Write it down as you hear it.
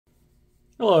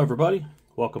Hello everybody,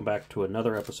 welcome back to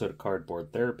another episode of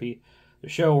Cardboard Therapy, the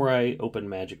show where I open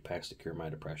magic packs to cure my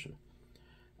depression.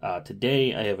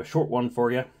 Today I have a short one for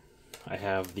you. I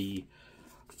have the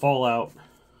Fallout,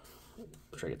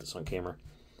 try to get this on camera,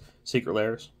 Secret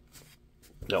Lairs.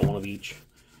 Got one of each.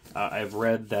 I've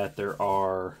read that there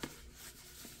are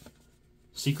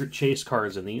secret chase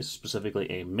cards in these, specifically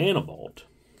a Mana Vault.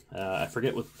 I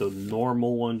forget what the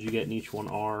normal ones you get in each one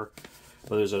are,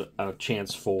 but there's a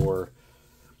chance for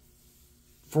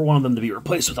one of them to be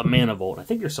replaced with a Mana Vault. I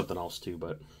think there's something else too,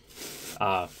 but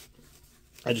I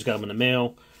just got them in the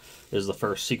mail. This is the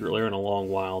first Secret Lair in a long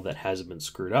while that hasn't been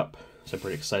screwed up, so I'm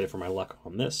pretty excited for my luck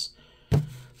on this. So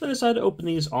I decided to open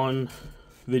these on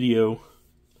video.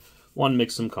 One,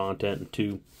 make some content, and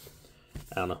two,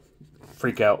 I don't know,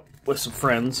 freak out with some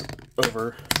friends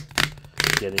over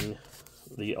getting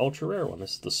the ultra rare one.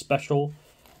 This is the special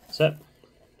set.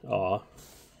 Aw,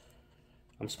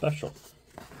 I'm special.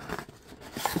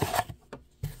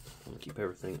 Keep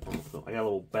everything on the film. I got a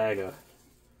little bag of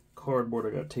cardboard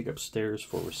I got to take upstairs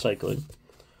for recycling,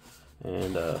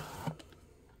 and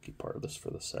keep part of this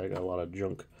for the set. I got a lot of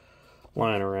junk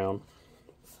lying around.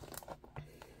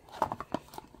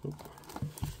 So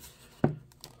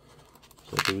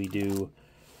do we do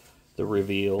the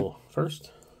reveal first?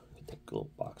 Take the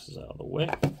little boxes out of the way.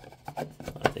 I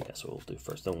think that's what we'll do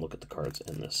first. Then we'll look at the cards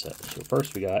in this set. So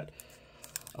first we got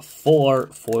a full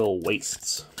art foil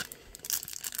wastes.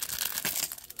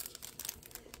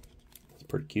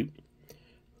 Pretty cute.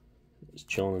 It's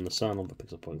chilling in the sun. I don't know if it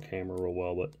picks up on camera real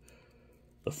well, but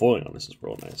the foiling on this is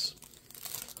real nice.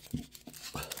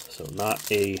 So not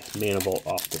a Mana Vault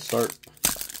off the start.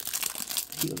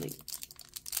 Let me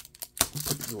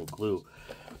put a little glue.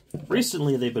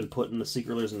 Recently they've been putting the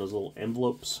Secret Lairs in those little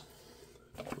envelopes.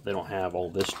 They don't have all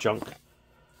this junk.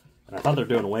 And I thought they're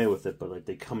doing away with it, but like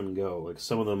they come and go. Like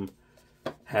some of them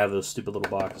have those stupid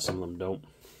little boxes, some of them don't.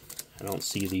 I don't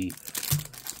see the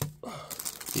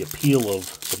appeal of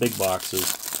the big boxes.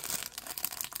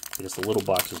 I guess the little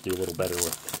boxes do a little better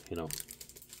with, you know,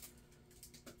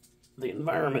 the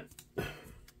environment.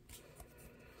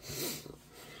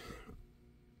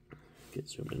 Get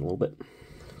zoomed in a little bit.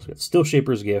 So we got Still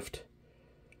Shaper's Gift.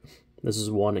 This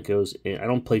is one that goes in. I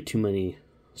don't play too many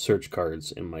search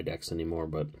cards in my decks anymore,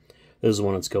 but this is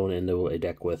one that's going into a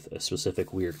deck with a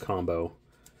specific weird combo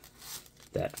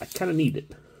that I kind of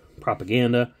needed.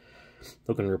 Propaganda.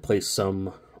 Looking to replace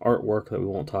some artwork that we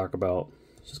won't talk about.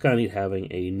 It's just kind of neat having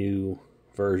a new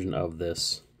version of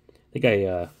this. I think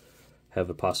I have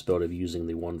the possibility of using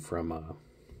the one from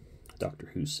Doctor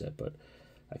Who set, but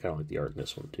I kind of like the art in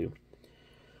this one too.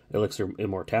 Elixir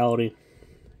Immortality.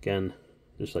 Again,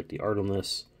 just like the art on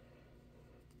this.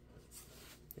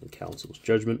 And Council's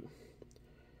Judgment.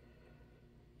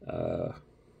 Forgot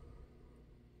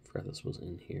this was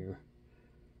in here.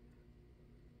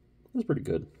 That's pretty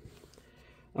good.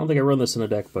 I don't think I run this in a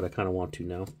deck, but I kind of want to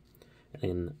now.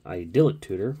 And an Idyllic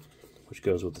Tutor, which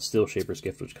goes with the Still Shaper's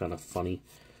Gift, which is kind of funny,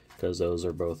 because those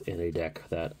are both in a deck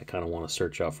that I kind of want to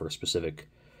search out for specific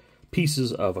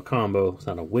pieces of a combo. It's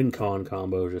not a win-con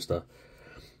combo, just a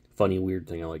funny, weird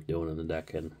thing I like doing in the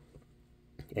deck. And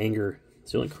Anger,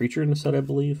 it's the only creature in the set, I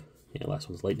believe. Yeah, last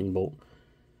one's Lightning Bolt.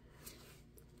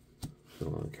 I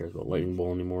don't know who cares about Lightning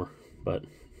Bolt anymore, but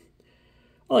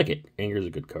I like it. Anger is a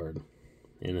good card.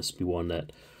 And this would be one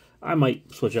that I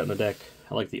might switch out in a deck.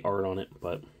 I like the art on it,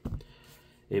 but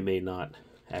it may not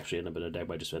actually end up in a deck. It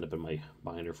might just end up in my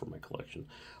binder for my collection.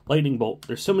 Lightning Bolt.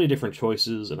 There's so many different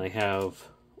choices, and I don't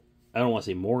want to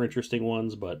say more interesting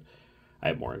ones, but I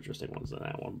have more interesting ones than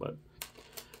that one, but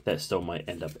that still might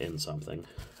end up in something.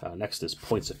 Next is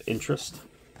Points of Interest.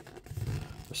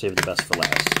 We're saving the best for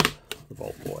last. The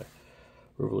Vault Boy.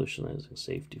 Revolutionizing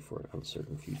safety for an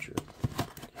uncertain future.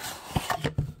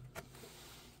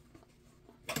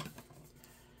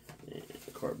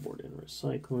 Cardboard and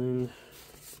recycling.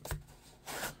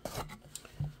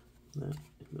 That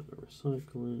into the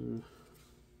recycling.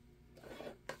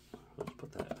 Let's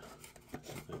put that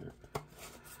there.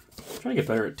 I'm trying to get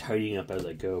better at tidying up as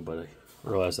I go, but I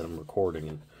realize that I'm recording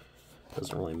and it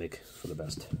doesn't really make for the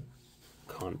best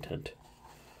content.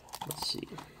 Let's see.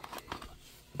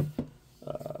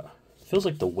 Feels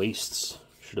like the wastes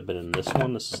should have been in this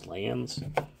one. This is lands.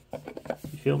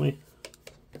 You feel me?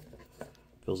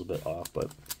 Feels a bit off,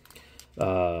 but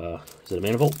is it a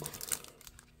Mana Vault?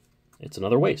 It's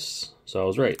another waste, so I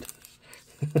was right.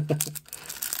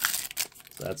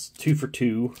 So that's 2 for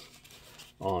 2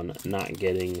 on not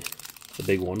getting the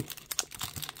big one.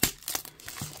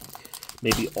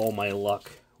 Maybe all my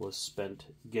luck was spent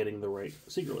getting the right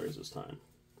Secret Lairs this time.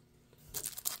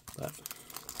 But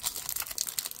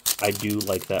I do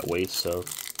like that waste, so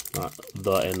not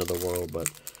the end of the world, but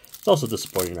it's also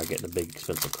disappointing not getting a big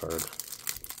expensive card.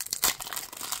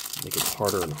 Make it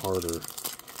harder and harder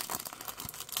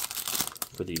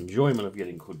for the enjoyment of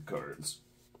getting good cards.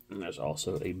 And there's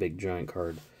also a big giant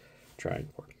card trying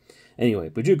for it. Anyway,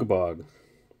 Bojuka Bog.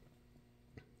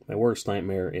 My worst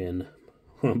nightmare in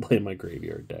when I'm playing my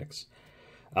graveyard decks.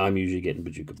 I'm usually getting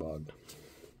Bojuka Bogged.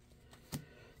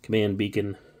 Command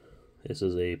Beacon. This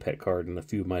is a pet card in a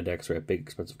few of my decks where I have big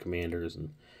expensive commanders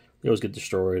and they always get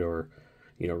destroyed or,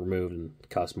 you know, removed and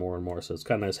cost more and more. So it's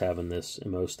kind of nice having this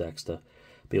in most decks to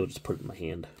be able to just put it in my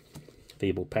hand.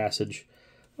 Fabled Passage.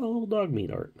 A little dog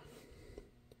meat art.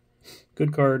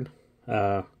 Good card.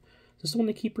 Is this the one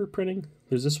they keep reprinting?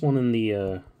 There's this one in the,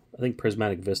 I think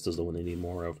Prismatic Vista is the one they need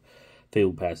more of.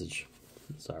 Fabled Passage.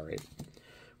 It's alright.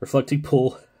 Reflecting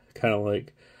Pool. Kind of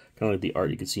like the art.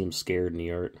 You can see him scared in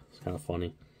the art. It's kind of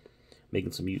funny.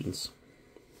 Making some mutants.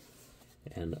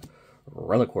 And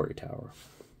Reliquary Tower.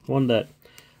 One that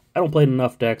I don't play in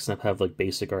enough decks and I have like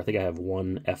basic art. I think I have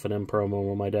one F&M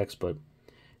promo on my decks, but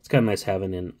it's kind of nice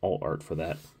having an alt art for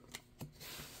that.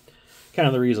 Kind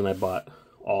of the reason I bought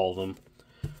all of them.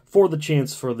 For the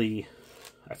chance for the...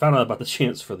 I found out about the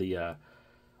chance for the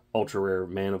ultra rare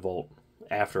Mana Vault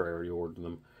after I already ordered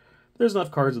them. There's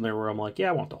enough cards in there where I'm like, yeah,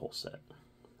 I want the whole set.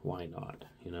 Why not,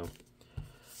 you know?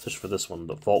 Just for this one,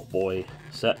 the Vault Boy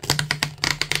set.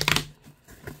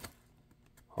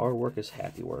 Hard work is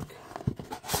happy work.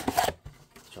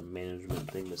 Such a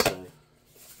management thing to say.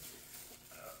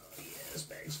 Yeah, this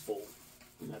bag's full.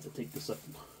 I'm gonna have to take this up.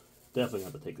 Definitely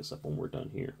have to take this up when we're done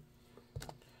here.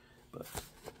 But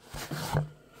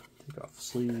take off the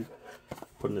sleeve.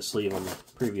 Putting the sleeve on the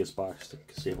previous box to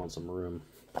save on some room.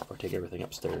 Or take everything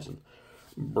upstairs and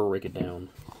break it down.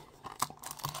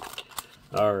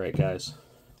 Alright, guys.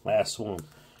 Last one.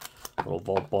 Little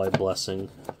Vault Boy Blessing.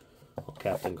 Little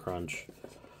Captain Crunch.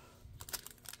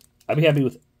 I'd be happy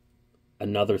with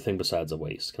another thing besides a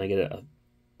waste. Can I get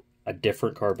a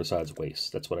different card besides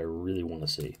waste? That's what I really want to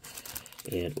see.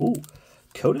 And, ooh,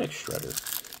 Codex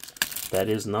Shredder. That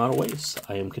is not a waste.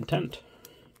 I am content.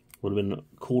 Would have been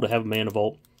cool to have a Mana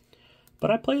Vault. But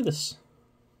I play this.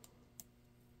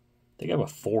 I think I have a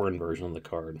foreign version of the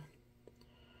card.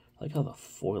 I like how the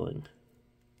foiling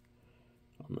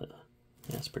on the...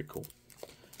 Yeah, that's pretty cool.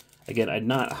 Again, I'm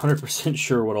not 100%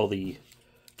 sure what all the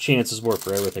chances were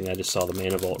for everything. I just saw the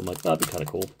Mana Vault. I'm like, that'd be kind of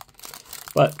cool.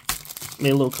 But,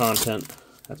 made a little content.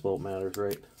 That's what matters,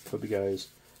 right? Hope you guys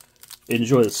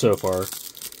enjoy this so far.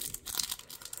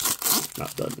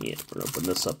 Not done yet. We're going to open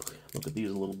this up, look at these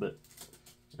a little bit,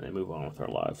 and then move on with our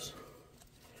lives.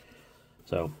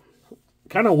 So,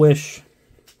 kind of wish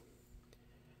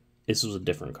this was a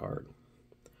different card.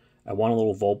 I want a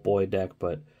little Vault Boy deck,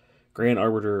 but Grand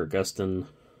Arbiter Augustin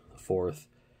IV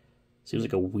seems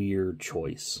like a weird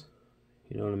choice.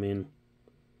 You know what I mean?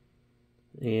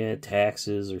 Yeah,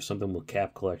 taxes or something with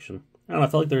Cap Collection. I don't know, I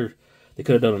felt like they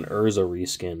could have done an Urza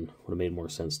reskin. Would have made more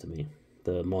sense to me.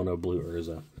 The mono blue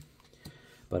Urza.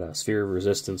 But Sphere of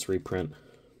Resistance reprint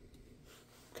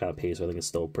kind of pays, so I think it's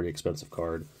still a pretty expensive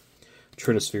card.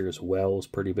 Trinisphere as well is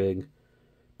pretty big,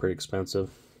 pretty expensive.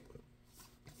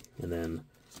 And then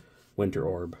Winter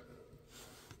Orb,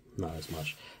 not as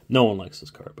much. No one likes this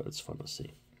card, but it's fun to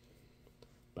see.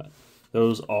 But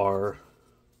those are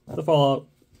the Fallout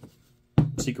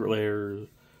Secret Lairs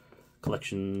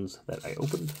collections that I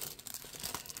opened.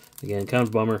 Again, kind of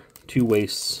a bummer. 2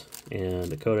 wastes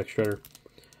and a Codex Shredder.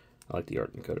 I like the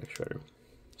art in Codex Shredder.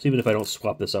 So even if I don't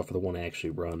swap this out for the one I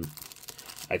actually run,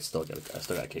 I still got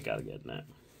a kick out of getting that.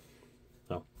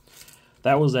 So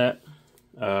that was that.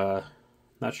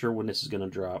 Not sure when this is going to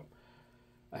drop.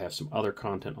 I have some other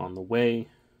content on the way,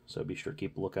 so be sure to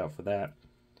keep a lookout for that.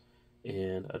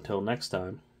 And until next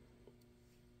time,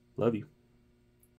 love you.